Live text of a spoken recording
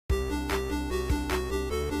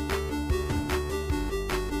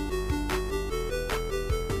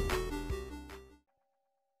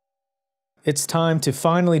It's time to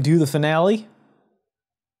finally do the finale.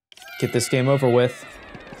 Get this game over with.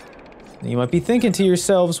 You might be thinking to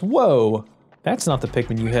yourselves, whoa, that's not the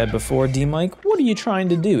Pikmin you had before, DMic. What are you trying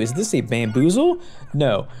to do? Is this a bamboozle?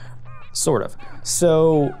 No, sort of.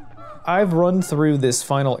 So, I've run through this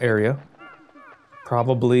final area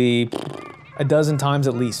probably a dozen times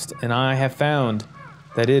at least, and I have found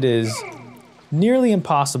that it is nearly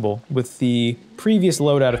impossible with the previous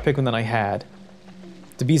loadout of Pikmin that I had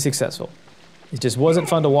to be successful. It just wasn't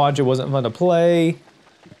fun to watch, it wasn't fun to play,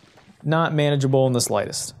 not manageable in the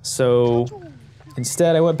slightest. So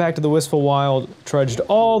instead I went back to the Wistful Wild, trudged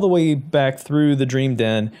all the way back through the Dream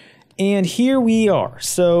Den, and here we are.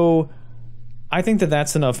 So I think that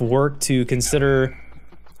that's enough work to consider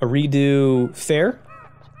a redo fair.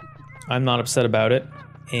 I'm not upset about it,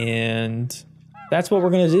 and that's what we're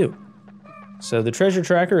gonna do. So the treasure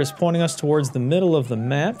tracker is pointing us towards the middle of the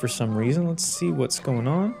map for some reason. Let's see what's going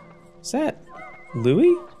on. Is that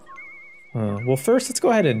Louie? Well, first let's go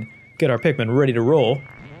ahead and get our Pikmin ready to roll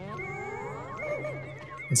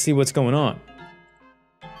and see what's going on.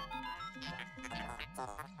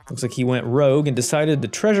 Looks like he went rogue and decided to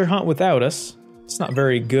treasure hunt without us. It's not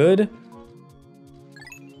very good.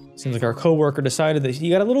 Seems like our coworker decided that he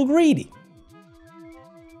got a little greedy.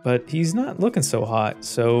 But he's not looking so hot,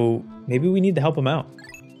 so maybe we need to help him out.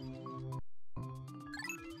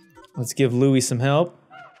 Let's give Louie some help.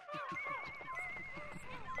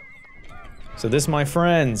 So this, my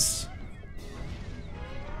friends,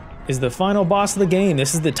 is the final boss of the game.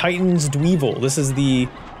 This is the Titan's Dweevil. This is the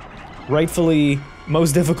rightfully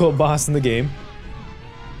most difficult boss in the game.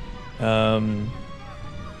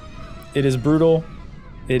 It is brutal.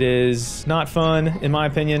 It is not fun, in my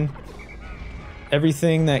opinion.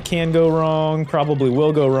 Everything that can go wrong probably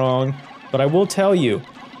will go wrong, but I will tell you,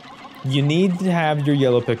 you need to have your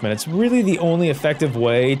yellow Pikmin. It's really the only effective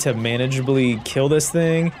way to manageably kill this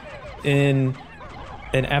thing in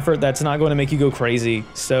an effort that's not going to make you go crazy.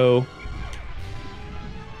 So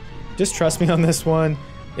just trust me on this one.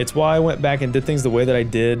 It's why I went back and did things the way that I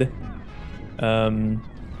did.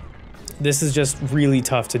 This is just really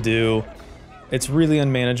tough to do. It's really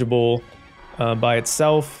unmanageable by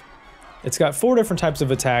itself. It's got 4 different types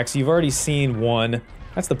of attacks. You've already seen one.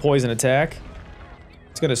 That's the poison attack.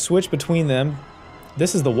 It's gonna switch between them.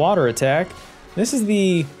 This is the water attack. This is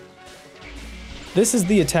the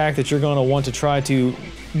attack that you're gonna want to try to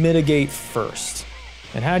mitigate first.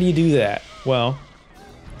 And how do you do that? Well,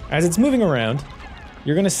 as it's moving around,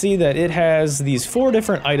 you're gonna see that it has these 4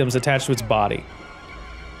 different items attached to its body.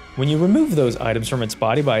 When you remove those items from its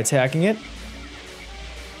body by attacking it,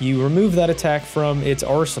 you remove that attack from its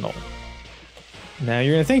arsenal. Now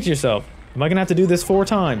you're gonna think to yourself, am I gonna have to do this 4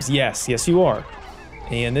 times? Yes, yes you are.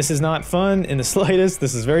 And this is not fun in the slightest.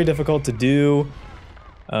 This is very difficult to do.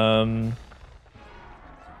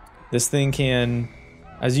 This thing can,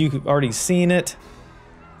 as you've already seen it,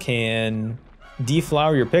 can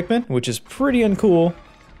deflower your Pikmin, which is pretty uncool.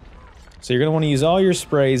 So you're gonna wanna use all your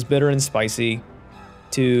sprays, bitter and spicy,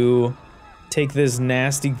 to take this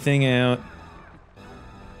nasty thing out.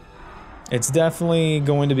 It's definitely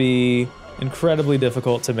going to be incredibly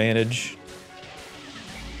difficult to manage.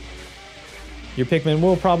 Your Pikmin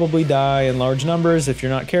will probably die in large numbers if you're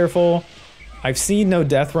not careful. I've seen no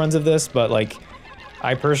death runs of this, but like,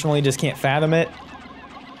 I personally just can't fathom it.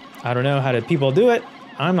 I don't know how do people do it.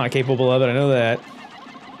 I'm not capable of it, I know that.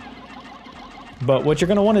 But what you're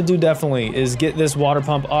gonna wanna do definitely is get this water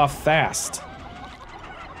pump off fast.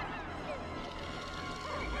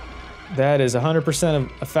 That is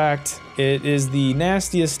 100% a fact. It is the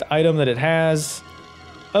nastiest item that it has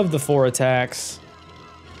of the 4 attacks.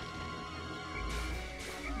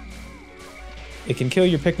 It can kill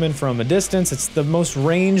your Pikmin from a distance. It's the most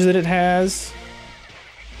range that it has.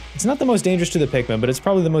 It's not the most dangerous to the Pikmin, but it's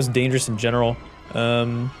probably the most dangerous in general.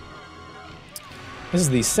 This is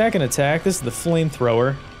the second attack. This is the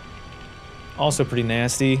flamethrower. Also pretty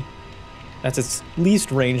nasty. That's its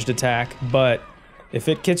least ranged attack, but if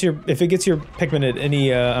it gets your Pikmin at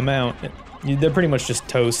any amount, they're pretty much just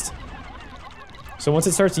toast. So once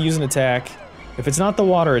it starts to use an attack, if it's not the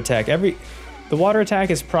water attack, the water attack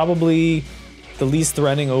is probably the least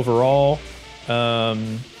threatening overall,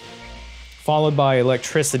 followed by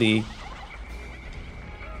electricity.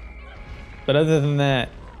 But other than that,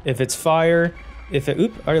 if it's fire, oop,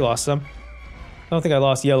 I already lost some. I don't think I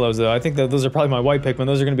lost yellows though. I think that those are probably my white Pikmin.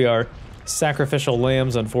 Those are gonna be our sacrificial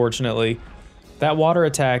lambs, unfortunately. That water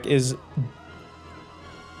attack is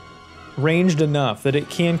ranged enough that it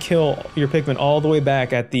can kill your Pikmin all the way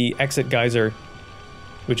back at the exit geyser,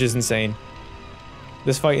 which is insane.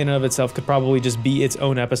 This fight in and of itself could probably just be its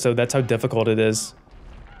own episode. That's how difficult it is.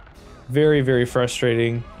 Very, very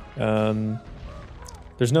frustrating.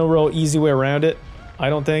 There's no real easy way around it, I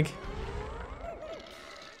don't think.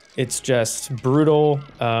 It's just brutal.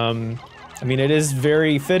 I mean, it is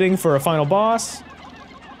very fitting for a final boss.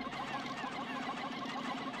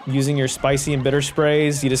 Using your spicy and bitter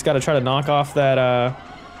sprays, you just gotta try to knock off that,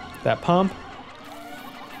 that pump.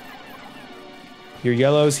 Your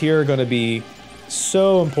yellows here are gonna be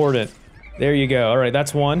so important. There you go. All right,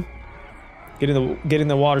 that's one. Getting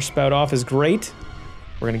the water spout off is great.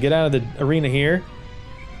 We're gonna get out of the arena here.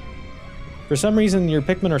 For some reason, your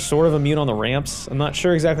Pikmin are sort of immune on the ramps. I'm not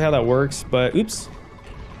sure exactly how that works, but oops.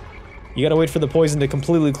 You gotta wait for the poison to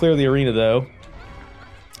completely clear the arena, though,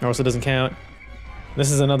 or else it doesn't count.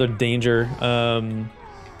 This is another danger,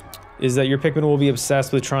 is that your Pikmin will be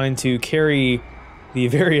obsessed with trying to carry the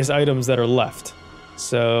various items that are left.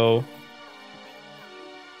 So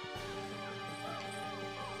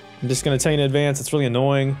I'm just gonna tell you in advance, it's really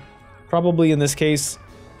annoying. Probably in this case,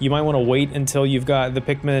 you might want to wait until you've got the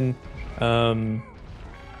Pikmin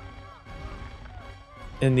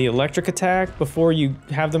in the electric attack before you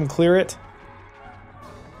have them clear it.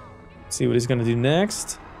 See what he's gonna do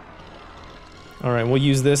next. Alright, we'll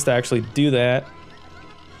use this to actually do that.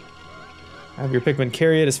 Have your Pikmin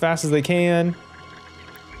carry it as fast as they can.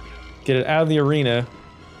 Get it out of the arena.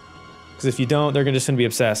 Because if you don't, they're just gonna be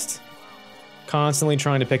obsessed. Constantly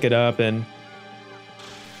trying to pick it up and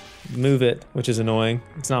move it, which is annoying.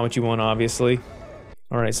 It's not what you want, obviously.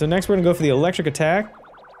 Alright, so next we're gonna go for the electric attack.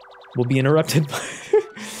 We'll be interrupted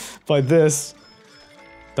by this.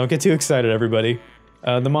 Don't get too excited, everybody.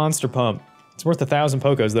 The monster pump. It's worth 1,000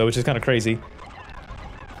 Pokos, though, which is kind of crazy.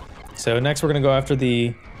 So next we're gonna go after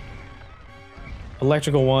the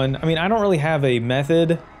electrical one. I mean, I don't really have a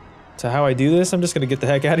method to how I do this. I'm just gonna get the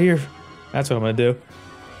heck out of here. That's what I'm gonna do.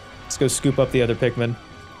 Let's go scoop up the other Pikmin.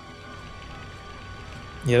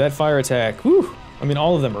 Yeah, that fire attack, whew. I mean,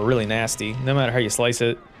 all of them are really nasty, no matter how you slice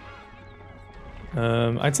it.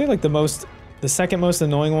 I'd say like the second most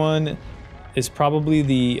annoying one is probably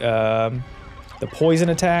the poison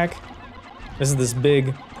attack. This is this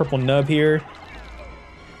big purple nub here.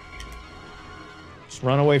 Just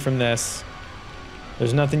run away from this.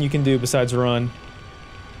 There's nothing you can do besides run.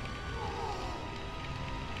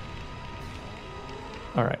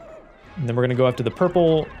 All right, and then we're gonna go after the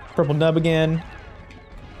purple nub again.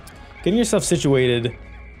 Getting yourself situated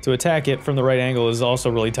to attack it from the right angle is also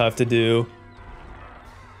really tough to do.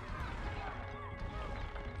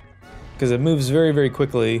 Because it moves very, very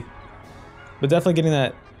quickly. But definitely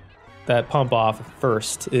getting that pump off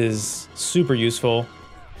first is super useful.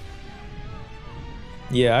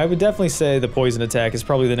 Yeah, I would definitely say the poison attack is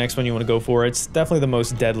probably the next one you want to go for. It's definitely the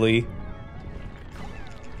most deadly.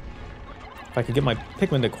 If I could get my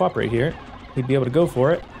Pikmin to cooperate here, we'd be able to go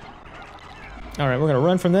for it. Alright, we're gonna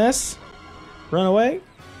run from this. Run away.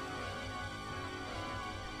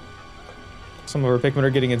 Some of our Pikmin are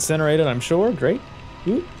getting incinerated, I'm sure. Great.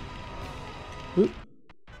 Oop. Oop.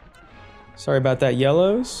 Sorry about that,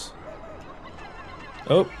 yellows.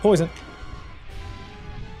 Oh, poison.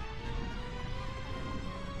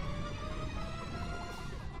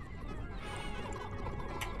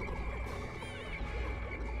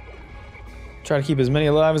 Try to keep as many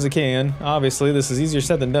alive as I can. Obviously, this is easier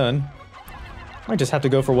said than done. Might just have to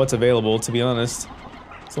go for what's available, to be honest.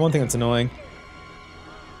 It's the one thing that's annoying.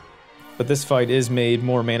 But this fight is made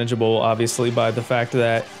more manageable, obviously, by the fact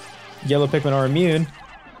that yellow Pikmin are immune.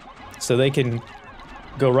 So they can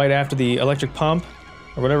go right after the electric pump,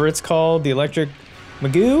 or whatever it's called, the electric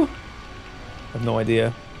magoo? I have no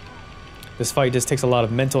idea. This fight just takes a lot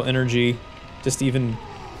of mental energy, just to even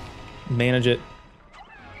manage it.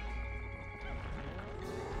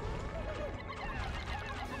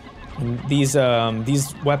 And these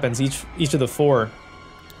weapons, each of the four,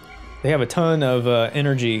 they have a ton of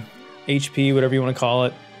energy, HP, whatever you want to call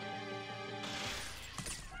it.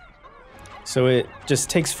 So it just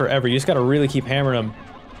takes forever. You just got to really keep hammering them.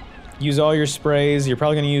 Use all your sprays. You're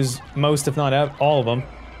probably going to use most, if not all of them.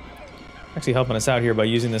 Actually helping us out here by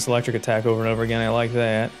using this electric attack over and over again. I like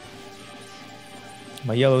that.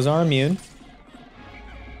 My yellows are immune.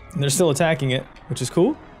 And they're still attacking it, which is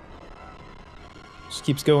cool. Just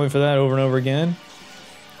keeps going for that over and over again.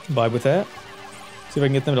 Vibe with that. See if I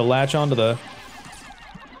can get them to latch onto the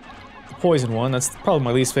poison one. That's probably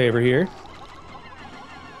my least favorite here.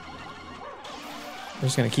 I'm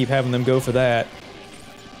just gonna keep having them go for that.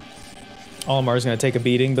 Olimar's gonna take a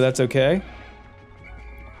beating, but that's okay.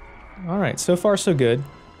 Alright, so far so good.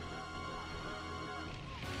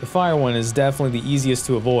 The fire one is definitely the easiest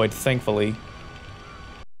to avoid, thankfully.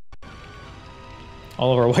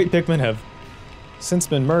 All of our white Pikmin have since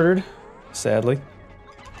been murdered, sadly.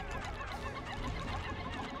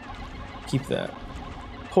 Keep that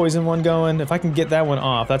poison one going. If I can get that one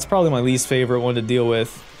off, that's probably my least favorite one to deal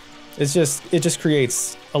with. It just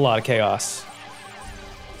creates a lot of chaos.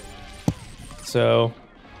 So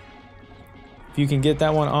if you can get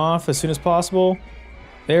that one off as soon as possible.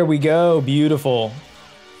 There we go, beautiful.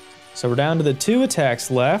 So we're down to the 2 attacks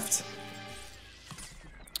left.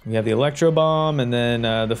 We have the Electro Bomb and then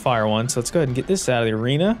the Fire one. So let's go ahead and get this out of the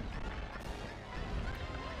arena.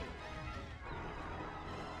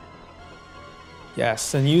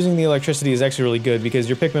 Yes, and using the electricity is actually really good because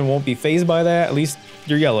your Pikmin won't be phased by that. At least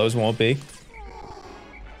your yellows won't be.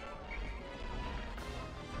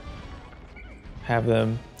 Have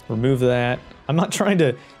them remove that. I'm not trying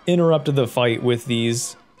to interrupt the fight with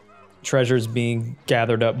these treasures being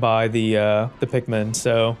gathered up by the Pikmin,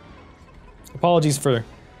 so apologies for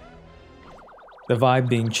the vibe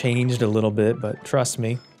being changed a little bit, but trust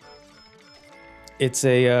me, it's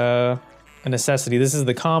a necessity. This is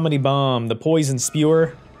the Comedy Bomb, the Poison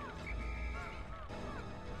Spewer.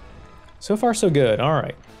 So far, so good. All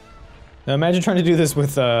right. Now imagine trying to do this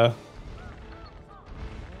with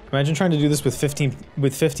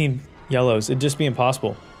 15 yellows. It'd just be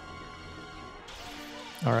impossible.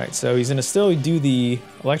 All right, so he's gonna still do the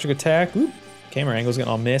electric attack. Oop, camera angle's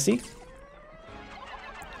getting all messy.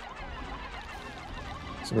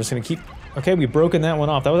 So we're just gonna keep. Okay, we've broken that one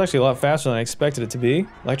off. That was actually a lot faster than I expected it to be.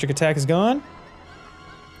 Electric attack is gone.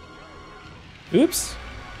 Oops.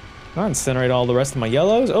 I'll incinerate all the rest of my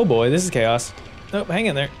yellows. Oh boy, this is chaos. Nope, hang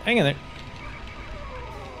in there, hang in there.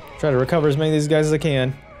 Try to recover as many of these guys as I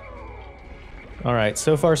can. All right,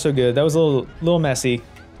 so far so good. That was a little messy.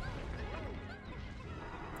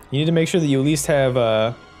 You need to make sure that you at least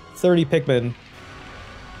have 30 Pikmin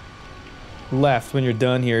left when you're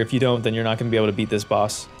done here. If you don't, then you're not going to be able to beat this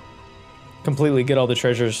boss. Completely get all the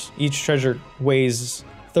treasures. Each treasure weighs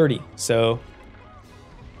 30, so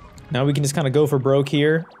now we can just kind of go for broke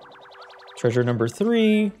here. Treasure number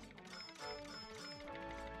 3.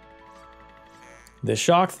 The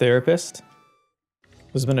Shock Therapist.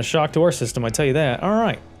 Has been a shock to our system, I tell you that. All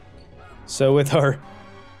right. So with our...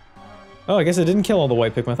 Oh, I guess it didn't kill all the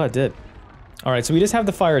white Pikmin. I thought it did. All right, so we just have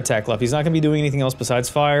the fire attack left. He's not going to be doing anything else besides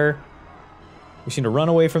fire. We just need to run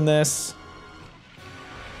away from this.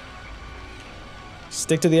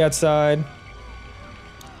 Stick to the outside.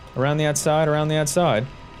 Around the outside, around the outside.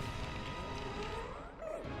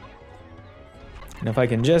 And if I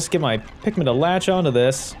can just get my Pikmin to latch onto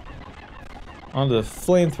this, onto the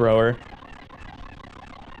flamethrower.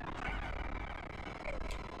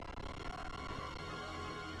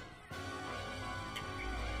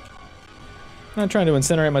 I'm not trying to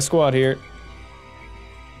incinerate my squad here.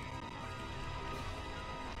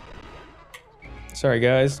 Sorry,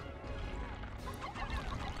 guys.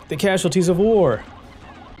 The casualties of war.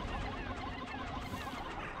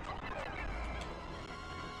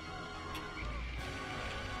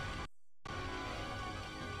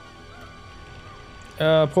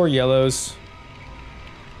 Poor yellows.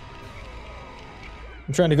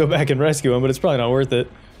 I'm trying to go back and rescue him, but it's probably not worth it.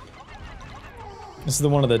 This is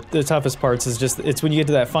one of the toughest parts, is just, it's when you get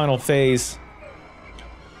to that final phase.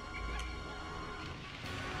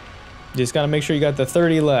 You just gotta make sure you got the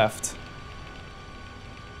 30 left.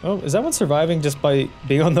 Oh, is that one surviving just by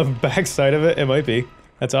being on the back side of it? It might be.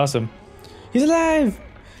 That's awesome. He's alive!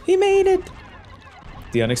 He made it!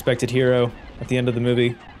 The unexpected hero at the end of the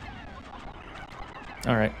movie.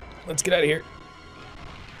 Alright, let's get out of here.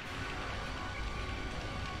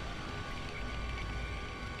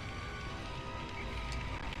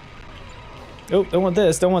 Oh, don't want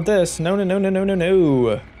this, don't want this. No, no, no, no, no, no,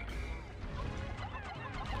 no.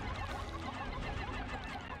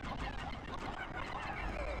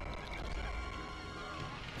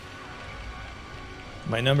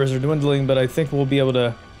 My numbers are dwindling, but I think we'll be able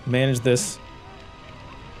to manage this.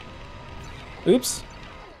 Oops.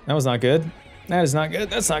 That was not good. That is not good.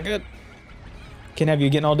 That's not good. Can't have you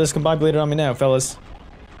getting all discombobulated on me now, fellas.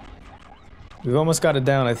 We've almost got it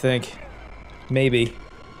down, I think. Maybe.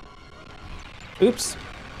 Oops.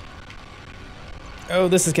 Oh,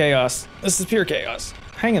 this is chaos. This is pure chaos.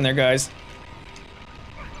 Hang in there, guys.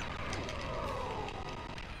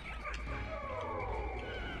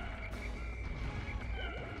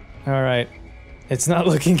 Alright. It's not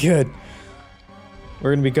looking good.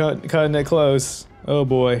 We're gonna be cutting it close. Oh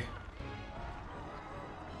boy.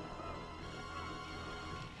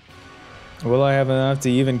 Will I have enough to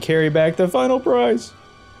even carry back the final prize?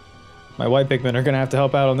 My white Pikmin are gonna have to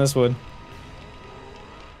help out on this one.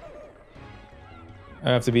 I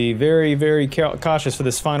have to be very, very cautious for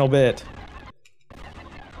this final bit.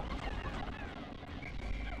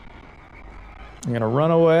 I'm gonna run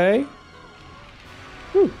away.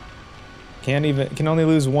 Whew. Can only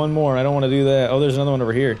lose one more. I don't want to do that. Oh, there's another one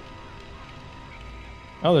over here.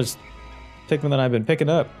 Oh, there's Pikmin that I've been picking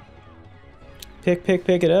up. Pick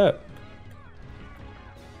it up.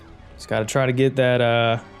 Just gotta try to get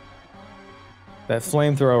that, that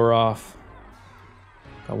flamethrower off.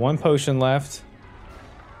 Got one potion left.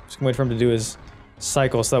 Just gonna wait for him to do his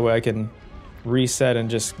cycle so that way I can reset and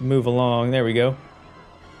just move along. There we go.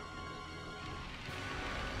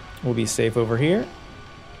 We'll be safe over here.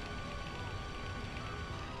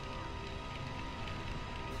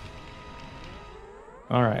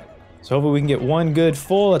 Alright. So hopefully we can get one good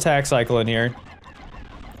full attack cycle in here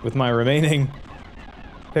with my remaining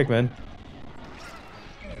Pikmin.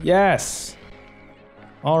 Yes!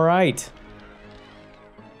 Alright.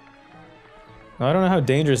 Now, I don't know how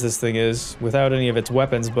dangerous this thing is without any of its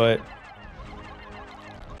weapons, but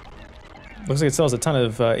looks like it sells a ton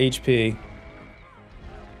of HP.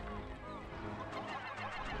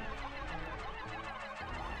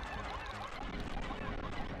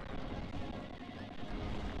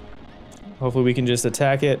 Hopefully we can just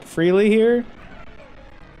attack it freely here.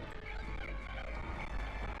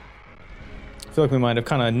 I feel like we might have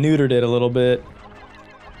kind of neutered it a little bit.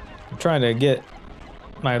 I'm trying to get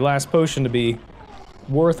my last potion to be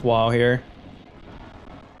worthwhile here.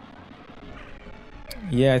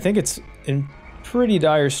 Yeah, I think it's in pretty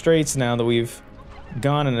dire straits now that we've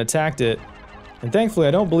gone and attacked it. And thankfully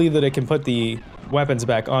I don't believe that it can put the weapons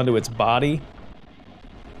back onto its body.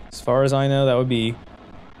 As far as I know, that would be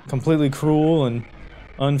completely cruel and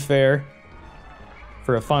unfair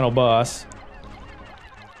for a final boss.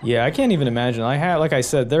 Yeah, I can't even imagine. Like I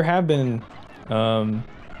said, there have been no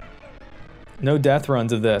death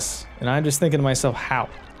runs of this, and I'm just thinking to myself, how?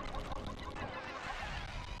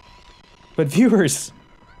 But viewers,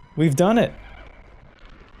 we've done it.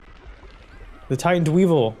 The Titan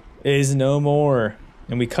Dweevil is no more,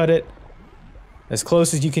 and we cut it as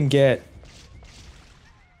close as you can get.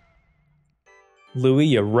 Louie,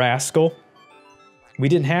 you rascal. We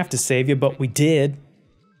didn't have to save you, but we did.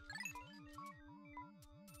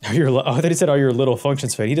 Oh, I thought he said, "Are your little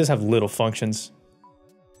functions fed?" He does have little functions.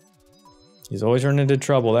 He's always running into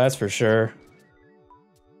trouble, that's for sure.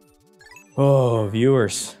 Oh,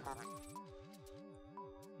 viewers.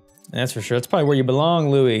 That's for sure. That's probably where you belong,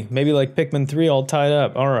 Louie. Maybe like Pikmin 3 all tied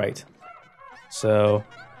up. Alright. So,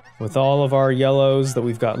 with all of our yellows that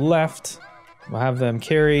we've got left, we'll have them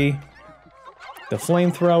carry the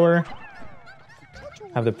flamethrower.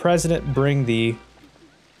 Have the president bring the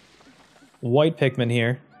white Pikmin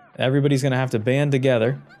here. Everybody's gonna have to band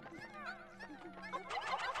together.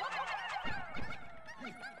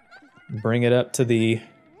 Bring it up to the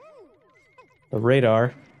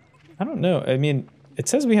radar. I don't know. I mean, it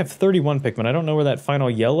says we have 31 Pikmin. I don't know where that final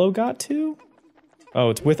yellow got to. Oh,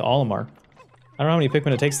 it's with Olimar. I don't know how many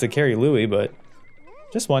Pikmin it takes to carry Louie, but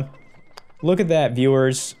just one. Look at that,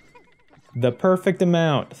 viewers. The perfect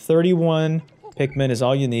amount. 31 Pikmin is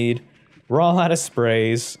all you need. We're all out of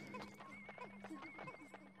sprays.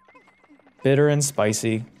 Bitter and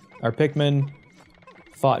spicy. Our Pikmin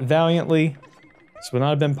fought valiantly. This would not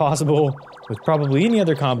have been possible with probably any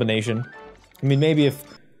other combination. I mean, maybe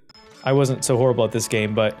if I wasn't so horrible at this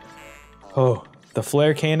game, but... Oh, the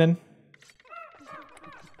flare cannon.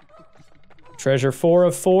 Treasure 4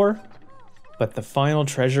 of 4, but the final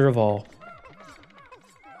treasure of all.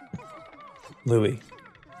 Louie.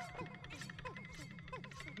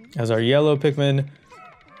 As our yellow Pikmin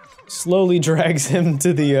slowly drags him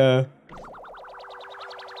to the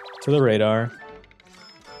radar.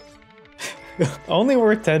 Only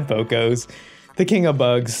worth 10 Pokos. The king of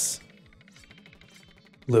bugs.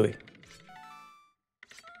 Louie.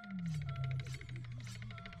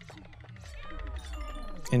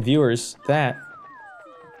 And viewers, that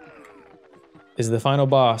is the final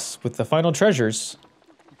boss with the final treasures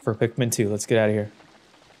for Pikmin 2. Let's get out of here.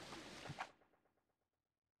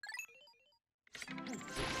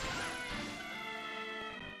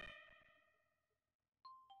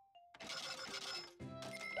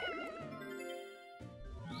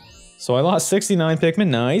 So I lost 69 Pikmin,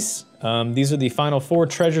 nice. These are the final 4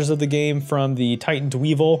 treasures of the game from the Titan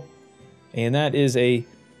Dweevil. And that is a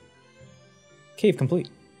cave complete.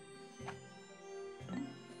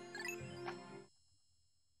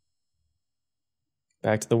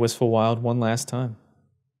 Back to the Wistful Wild one last time.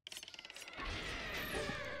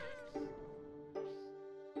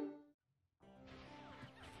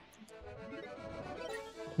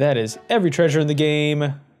 That is every treasure in the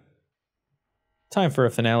game. Time for a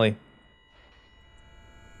finale.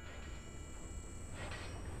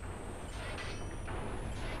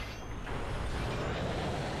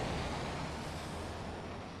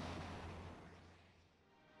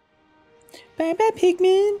 Bye-bye,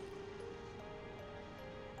 Pikmin.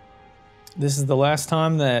 This is the last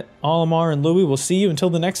time that Olimar and Louie will see you until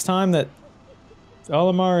the next time that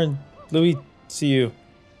Olimar and Louie see you.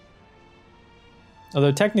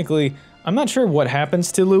 Although technically, I'm not sure what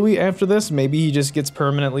happens to Louie after this. Maybe he just gets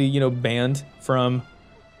permanently, you know, banned from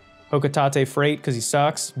Hokotate Freight because he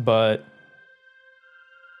sucks, but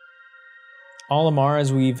Olimar,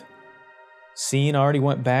 as we've seen, already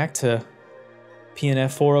went back to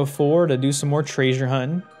PNF 404 to do some more treasure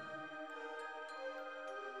hunting.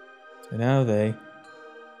 So now they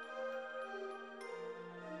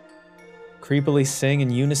creepily sing in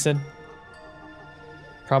unison.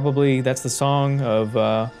 Probably that's the song of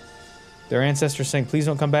their ancestors saying, "Please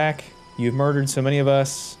don't come back. You've murdered so many of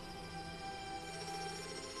us."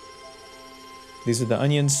 These are the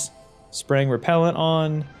onions spraying repellent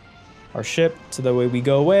on our ship so that way we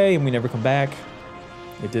go away and we never come back.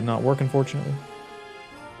 It did not work, unfortunately.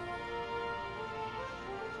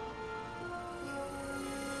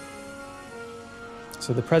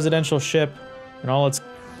 So the presidential ship and all its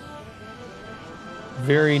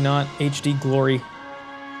very not HD glory.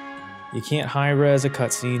 You can't high-res a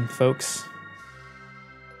cutscene, folks.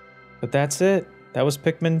 But that's it. That was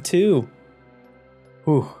Pikmin 2.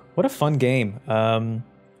 Whew, what a fun game.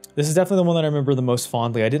 This is definitely the one that I remember the most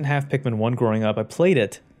fondly. I didn't have Pikmin 1 growing up. I played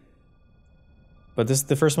it. But this is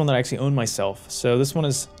the first one that I actually owned myself. So this one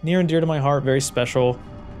is near and dear to my heart, very special.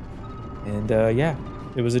 And yeah,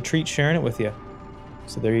 it was a treat sharing it with you.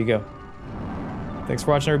 So there you go. Thanks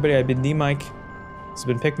for watching, everybody. I've been DMic. This has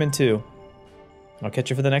been Pikmin 2. I'll catch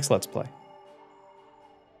you for the next Let's Play.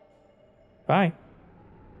 Bye.